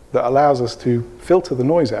that allows us to filter the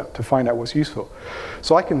noise out to find out what's useful.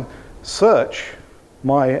 So I can search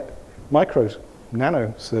my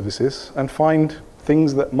nano services and find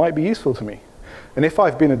things that might be useful to me. And if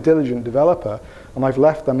I've been a diligent developer and I've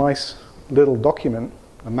left a nice little document,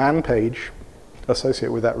 a man page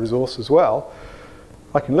associated with that resource as well,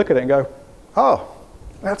 I can look at it and go, oh,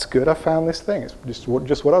 that's good, I found this thing. It's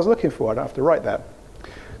just what I was looking for, I don't have to write that.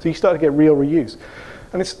 So you start to get real reuse.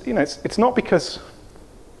 And it's not because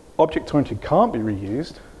object-oriented can't be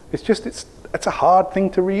reused, it's a hard thing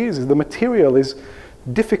to reuse. The material is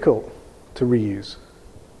difficult to reuse,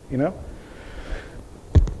 you know?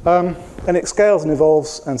 And it scales and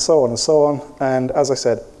evolves and so on and so on. And as I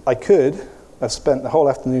said, I could have spent the whole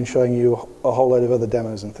afternoon showing you a whole load of other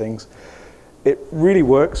demos and things. It really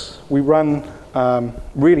works. We run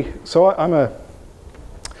so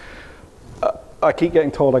I keep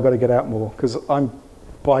getting told I've got to get out more because I'm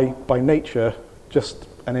by nature just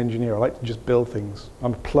an engineer. I like to just build things.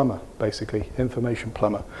 I'm a plumber, basically, information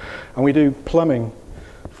plumber. And we do plumbing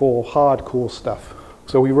for hardcore stuff.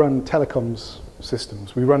 So we run telecoms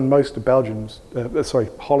systems. We run most of Holland's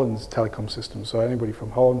telecom systems. So anybody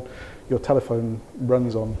from Holland, your telephone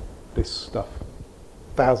runs on this stuff.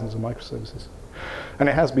 Thousands of microservices. And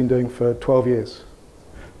it has been doing for 12 years,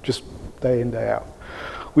 just day in, day out.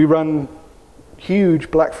 We run huge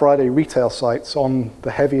Black Friday retail sites on the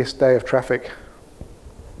heaviest day of traffic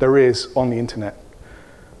there is on the internet.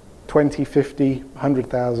 20, 50,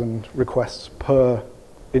 100,000 requests per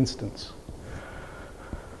instance.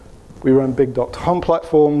 We run big .com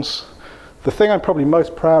platforms. The thing I'm probably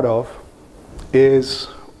most proud of is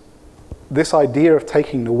this idea of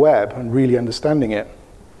taking the web and really understanding it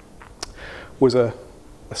was a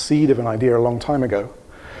seed of an idea a long time ago.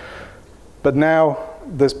 But now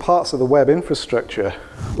there's parts of the web infrastructure,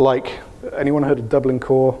 like anyone heard of Dublin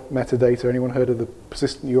Core metadata? Anyone heard of the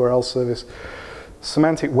persistent URL service?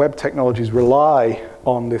 Semantic web technologies rely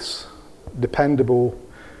on this dependable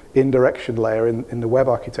indirection layer in the web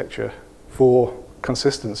architecture for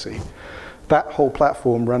consistency. That whole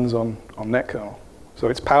platform runs on NetKernel. So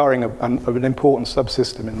it's powering an important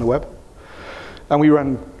subsystem in the web. And we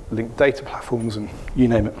run linked data platforms and you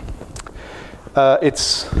name it.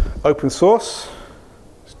 It's open source.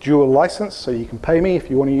 It's dual license, so you can pay me if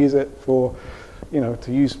you want to use it for,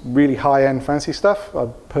 to use really high-end fancy stuff.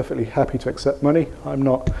 I'm perfectly happy to accept money. I'm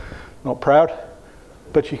not proud,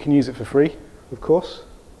 but you can use it for free, of course.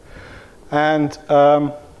 And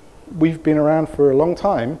we've been around for a long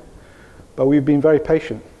time, but we've been very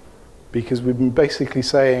patient because we've been basically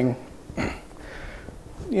saying,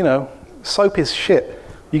 soap is shit.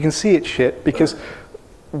 You can see it's shit because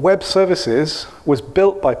web services was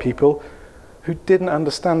built by people who didn't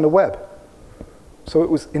understand the web. So it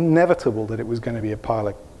was inevitable that it was going to be a pile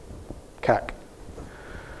of cack.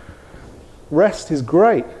 REST is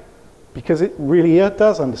great because it really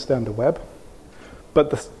does understand the web.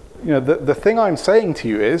 But the thing I'm saying to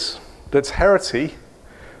you is that's heresy,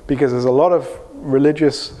 because there's a lot of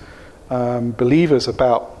religious believers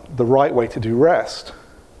about the right way to do REST,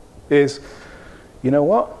 is, you know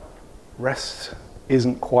what? REST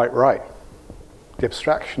isn't quite right. The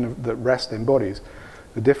abstraction that REST embodies,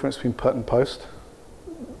 the difference between put and post,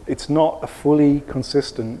 it's not a fully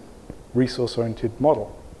consistent resource-oriented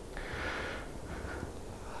model.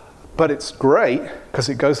 But it's great because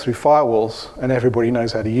it goes through firewalls and everybody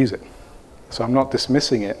knows how to use it. So I'm not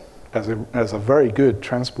dismissing it as a very good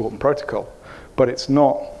transport and protocol, but it's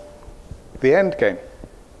not the end game.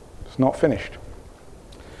 It's not finished.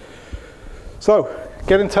 So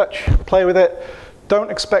get in touch, play with it.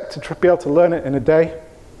 Don't expect to be able to learn it in a day,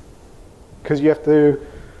 because you have to,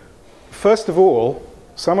 first of all,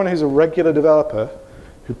 someone who's a regular developer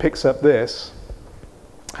who picks up this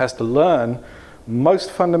has to learn most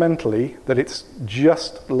fundamentally that it's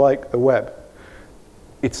just like the web.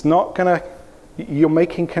 It's not gonna, you're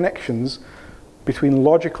making connections between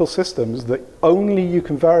logical systems that only you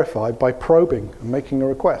can verify by probing and making a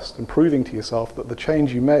request and proving to yourself that the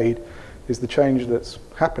change you made is the change that's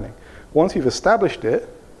happening. Once you've established it,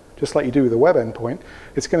 just like you do with a web endpoint,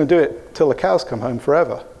 it's going to do it till the cows come home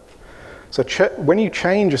forever. So when you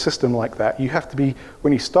change a system like that, you have to be,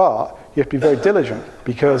 when you start, you have to be very diligent,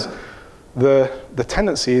 because the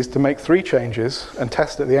tendency is to make 3 changes and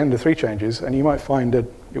test at the end of 3 changes, and you might find that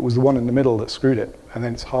it was the one in the middle that screwed it, and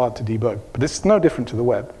then it's hard to debug. But it's no different to the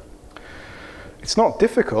web. It's not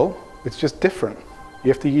difficult, it's just different. You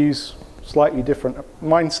have to use slightly different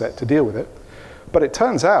mindset to deal with it. But it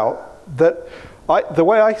turns out that The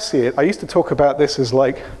way I see it, I used to talk about this as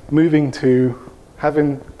like moving to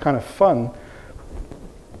having kind of fun,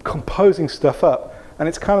 composing stuff up, and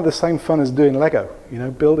it's kind of the same fun as doing Lego, you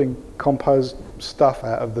know, building composed stuff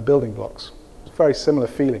out of the building blocks. It's a very similar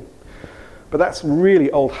feeling. But that's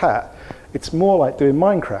really old hat. It's more like doing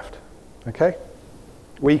Minecraft, okay?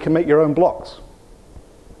 Where you can make your own blocks.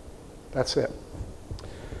 That's it.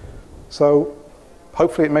 So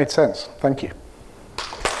hopefully it made sense. Thank you.